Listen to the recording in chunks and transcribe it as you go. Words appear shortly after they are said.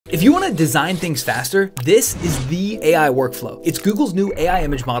If you want to design things faster, this is the AI workflow. It's Google's new AI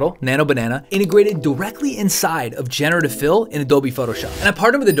image model, Nano Banana, integrated directly inside of Generative Fill in Adobe Photoshop. And I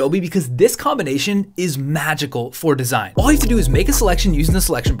partnered with Adobe because this combination is magical for design. All you have to do is make a selection using the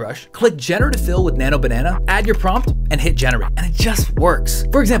selection brush, click Generative Fill with Nano Banana, add your prompt, and hit generate. And it just works.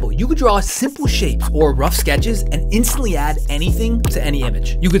 For example, you could draw simple shapes or rough sketches and instantly add anything to any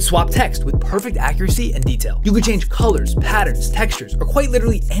image. You could swap text with perfect accuracy and detail. You could change colors, patterns, textures, or quite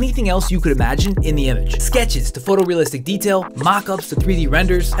literally anything else you could imagine in the image. Sketches to photorealistic detail, mockups to 3D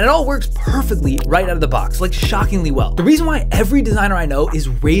renders, and it all works perfectly right out of the box, like shockingly well. The reason why every designer I know is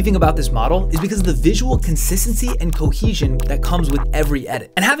raving about this model is because of the visual consistency and cohesion that comes with every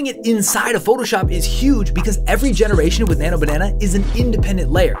edit. And having it inside of Photoshop is huge because every generation with Nano Banana is an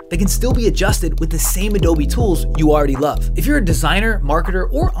independent layer that can still be adjusted with the same Adobe tools you already love. If you're a designer,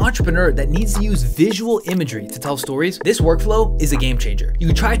 marketer, or entrepreneur that needs to use visual imagery to tell stories, this workflow is a game changer. You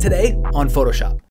can try it today on Photoshop.